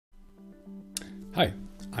Hi,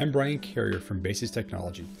 I'm Brian Carrier from Basis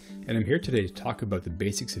Technology, and I'm here today to talk about the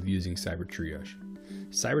basics of using Cyber Triage.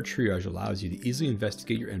 Cyber Triage allows you to easily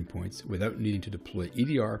investigate your endpoints without needing to deploy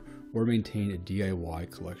EDR or maintain a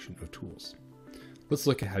DIY collection of tools. Let's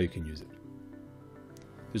look at how you can use it.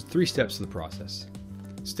 There's 3 steps to the process.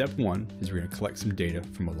 Step 1 is we're going to collect some data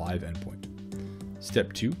from a live endpoint.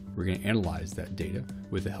 Step 2, we're going to analyze that data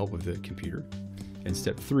with the help of the computer. And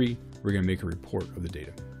step 3, we're going to make a report of the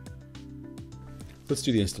data. Let's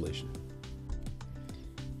do the installation.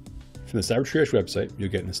 From the Cyber Triage website, you'll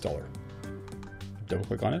get an installer. Double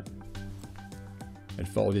click on it and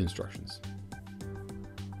follow the instructions.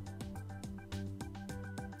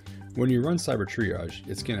 When you run Cyber Triage,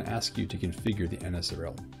 it's going to ask you to configure the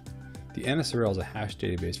NSRL. The NSRL is a hash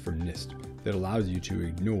database from NIST that allows you to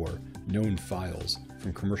ignore known files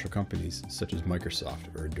from commercial companies such as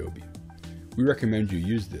Microsoft or Adobe. We recommend you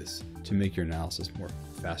use this to make your analysis more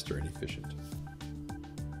faster and efficient.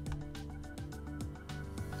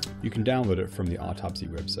 You can download it from the Autopsy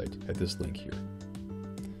website at this link here.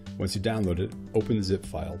 Once you download it, open the zip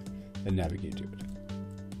file and navigate to it.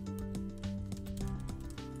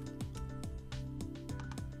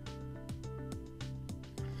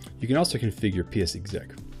 You can also configure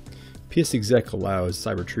PSExec. PSExec allows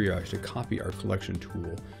Cyber Triage to copy our collection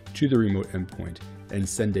tool to the remote endpoint and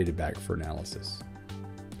send data back for analysis.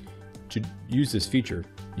 To use this feature,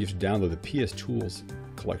 you have to download the PS Tools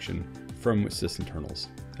collection from sysinternals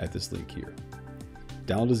at this link here.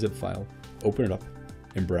 Download a zip file, open it up,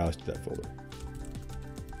 and browse to that folder.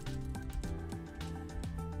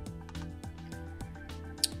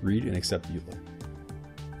 Read and accept the URL.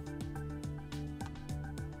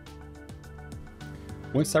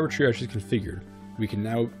 Once Cyber Triage is configured, we can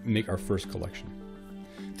now make our first collection.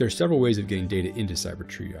 There are several ways of getting data into Cyber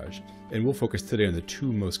Triage, and we'll focus today on the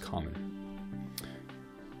 2 most common.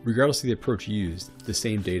 Regardless of the approach used, the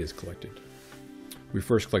same data is collected. We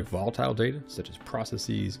first collect volatile data, such as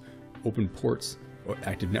processes, open ports, or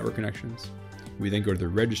active network connections. We then go to the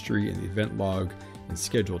registry and the event log and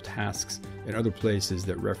schedule tasks and other places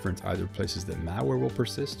that reference either places that malware will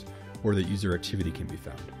persist or that user activity can be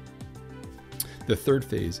found. The third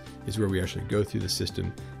phase is where we actually go through the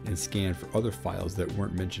system and scan for other files that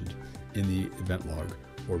weren't mentioned in the event log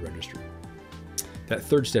or registry. That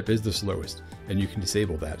third step is the slowest, and you can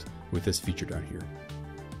disable that with this feature down here.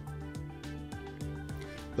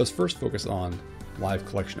 Let's first focus on Live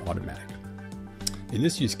Collection Automatic. In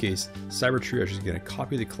this use case, Cyber Triage is going to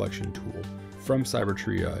copy the collection tool from Cyber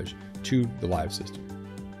Triage to the live system.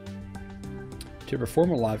 To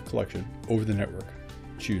perform a live collection over the network,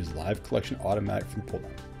 choose Live Collection Automatic from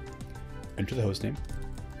pulldown. Enter the hostname.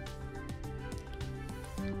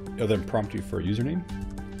 It'll then prompt you for a username,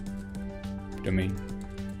 domain,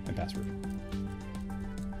 and password.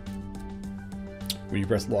 When you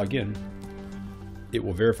press login, it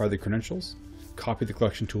will verify the credentials, copy the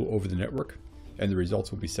collection tool over the network, and the results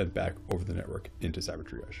will be sent back over the network into Cyber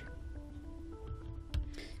Triage.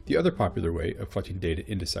 The other popular way of collecting data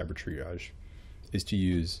into Cyber Triage is to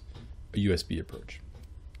use a USB approach.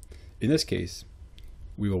 In this case,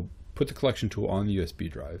 we will put the collection tool on the USB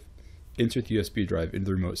drive, insert the USB drive into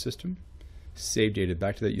the remote system, save data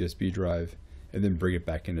back to that USB drive, and then bring it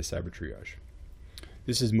back into Cyber Triage.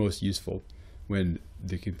 This is most useful when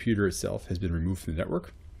the computer itself has been removed from the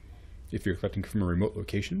network, if you're collecting from a remote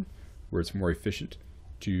location where it's more efficient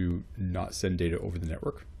to not send data over the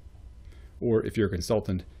network, or if you're a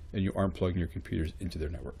consultant and you aren't plugging your computers into their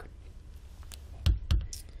network.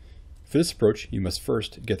 For this approach, you must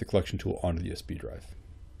first get the collection tool onto the USB drive.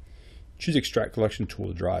 Choose Extract Collection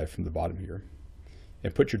Tool drive from the bottom here,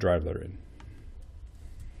 and put your drive letter in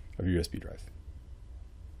of your USB drive.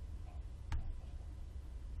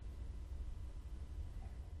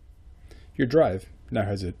 Your drive now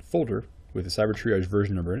has a folder with a Cyber Triage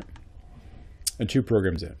version number in it and 2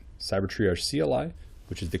 programs in it, Cyber Triage CLI,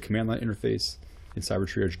 which is the command line interface, and Cyber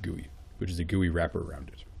Triage GUI, which is a GUI wrapper around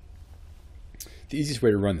it. The easiest way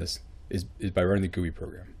to run this is by running the GUI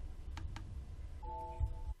program.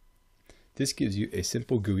 This gives you a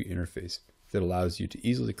simple GUI interface that allows you to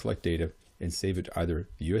easily collect data and save it to either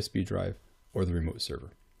the USB drive or the remote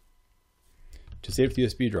server. To save to the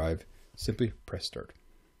USB drive, simply press Start.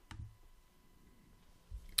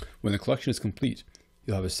 When the collection is complete,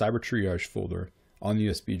 you'll have a Cyber Triage folder on the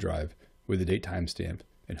USB drive with a date timestamp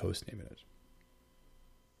and host name in it.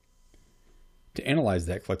 To analyze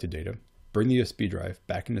that collected data, bring the USB drive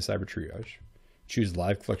back into Cyber Triage, choose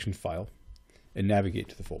Live Collection File, and navigate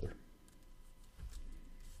to the folder.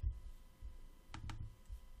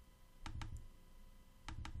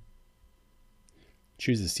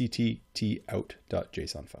 choose the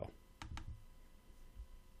cttout.json file.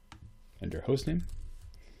 enter hostname,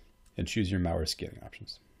 and choose your malware scaling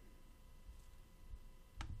options.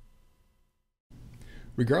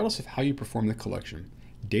 Regardless of how you perform the collection,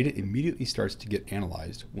 data immediately starts to get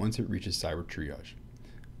analyzed once it reaches Cyber Triage.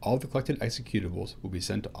 All of the collected executables will be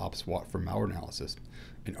sent to OpsWat for malware analysis,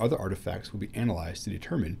 and other artifacts will be analyzed to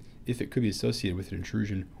determine if it could be associated with an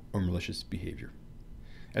intrusion or malicious behavior.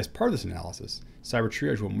 As part of this analysis, Cyber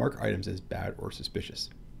Triage will mark items as bad or suspicious.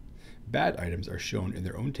 Bad items are shown in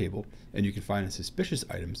their own table, and you can find suspicious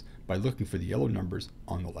items by looking for the yellow numbers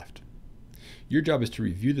on the left. Your job is to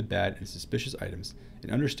review the bad and suspicious items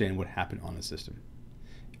and understand what happened on the system.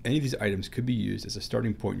 Any of these items could be used as a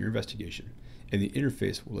starting point in your investigation, and the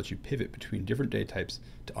interface will let you pivot between different data types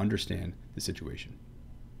to understand the situation.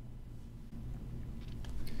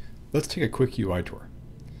 Let's take a quick UI tour.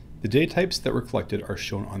 The data types that were collected are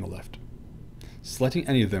shown on the left. Selecting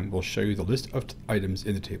any of them will show you the list of items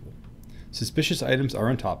in the table. Suspicious items are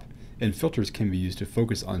on top, and filters can be used to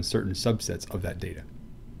focus on certain subsets of that data.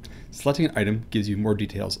 Selecting an item gives you more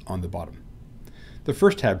details on the bottom. The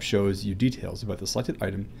first tab shows you details about the selected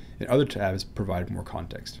item, and other tabs provide more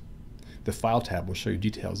context. The File tab will show you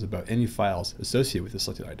details about any files associated with the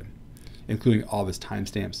selected item, including all of its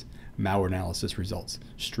timestamps, malware analysis results,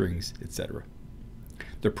 strings, etc.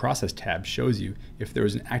 The Process tab shows you if there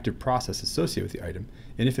is an active process associated with the item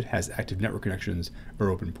and if it has active network connections or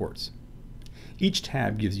open ports. Each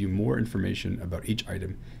tab gives you more information about each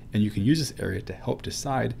item, and you can use this area to help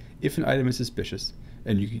decide if an item is suspicious,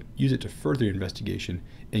 and you can use it to further your investigation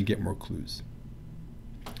and get more clues.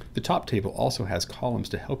 The top table also has columns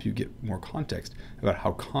to help you get more context about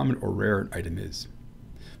how common or rare an item is.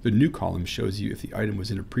 The new column shows you if the item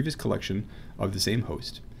was in a previous collection of the same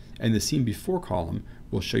host, and the Seen Before column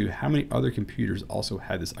will show you how many other computers also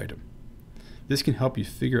had this item. This can help you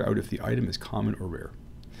figure out if the item is common or rare.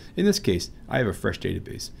 In this case, I have a fresh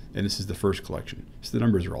database, and this is the first collection, so the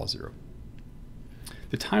numbers are all 0.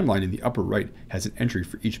 The timeline in the upper right has an entry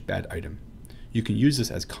for each bad item. You can use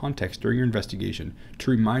this as context during your investigation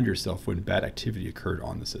to remind yourself when bad activity occurred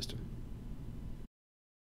on the system.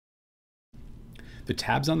 The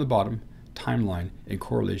tabs on the bottom, timeline, and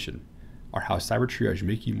correlation are how Cyber Triage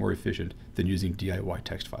make you more efficient than using DIY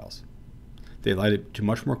text files. They allow you to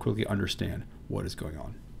much more quickly understand what is going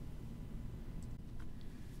on.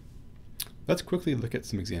 Let's quickly look at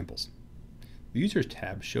some examples. The Users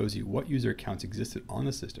tab shows you what user accounts existed on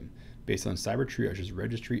the system based on Cyber Triage's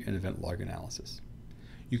registry and event log analysis.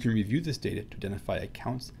 You can review this data to identify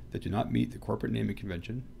accounts that do not meet the corporate naming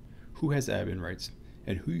convention, who has admin rights,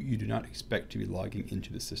 and who you do not expect to be logging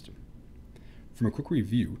into the system. From a quick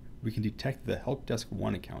review, we can detect that the Help Desk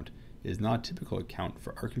 1 account is not a typical account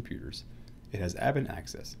for our computers. It has admin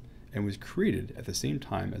access and was created at the same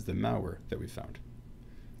time as the malware that we found.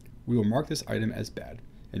 We will mark this item as bad,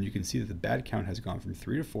 and you can see that the bad count has gone from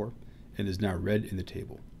 3 to 4 and is now red in the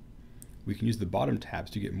table. We can use the bottom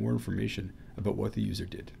tabs to get more information about what the user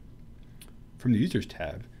did. From the Users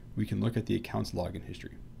tab, we can look at the account's login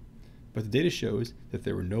history. But the data shows that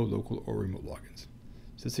there were no local or remote logins.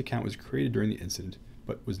 So this account was created during the incident,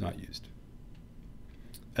 but was not used.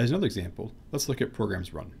 As another example, let's look at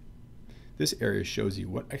programs run. This area shows you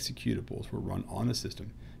what executables were run on the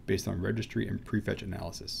system based on registry and prefetch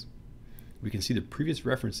analysis. We can see the previous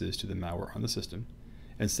references to the malware on the system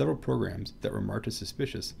and several programs that were marked as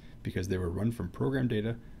suspicious because they were run from program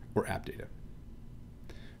data or app data.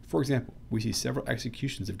 For example, we see several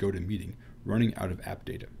executions of GoToMeeting running out of app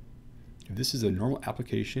data. If this is a normal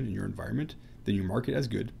application in your environment, then you mark it as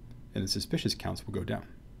good and the suspicious counts will go down.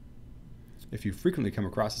 If you frequently come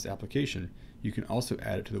across this application, you can also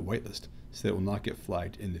add it to the whitelist so that it will not get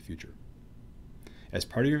flagged in the future. As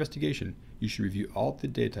part of your investigation, you should review all the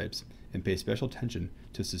data types and pay special attention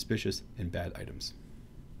to suspicious and bad items.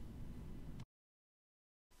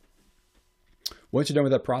 Once you're done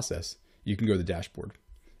with that process, you can go to the dashboard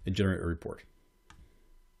and generate a report.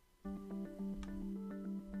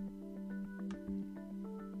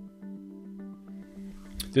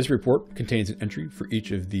 This report contains an entry for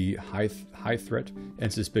each of the high threat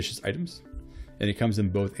and suspicious items, and it comes in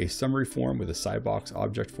both a summary form with a sidebox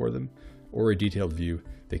object for them, or a detailed view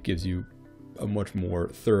that gives you a much more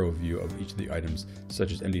thorough view of each of the items,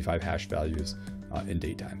 such as MD5 hash values and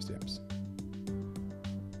date timestamps.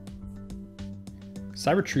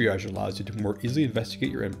 Cyber Triage allows you to more easily investigate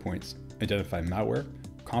your endpoints, identify malware,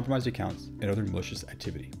 compromised accounts, and other malicious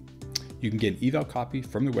activity. You can get an eval copy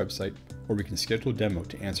from the website, or we can schedule a demo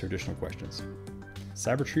to answer additional questions.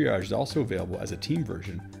 Cyber Triage is also available as a team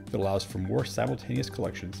version that allows for more simultaneous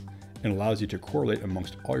collections and allows you to correlate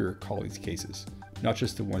amongst all your colleagues' cases, not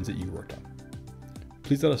just the ones that you worked on.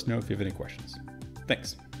 Please let us know if you have any questions.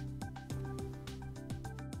 Thanks.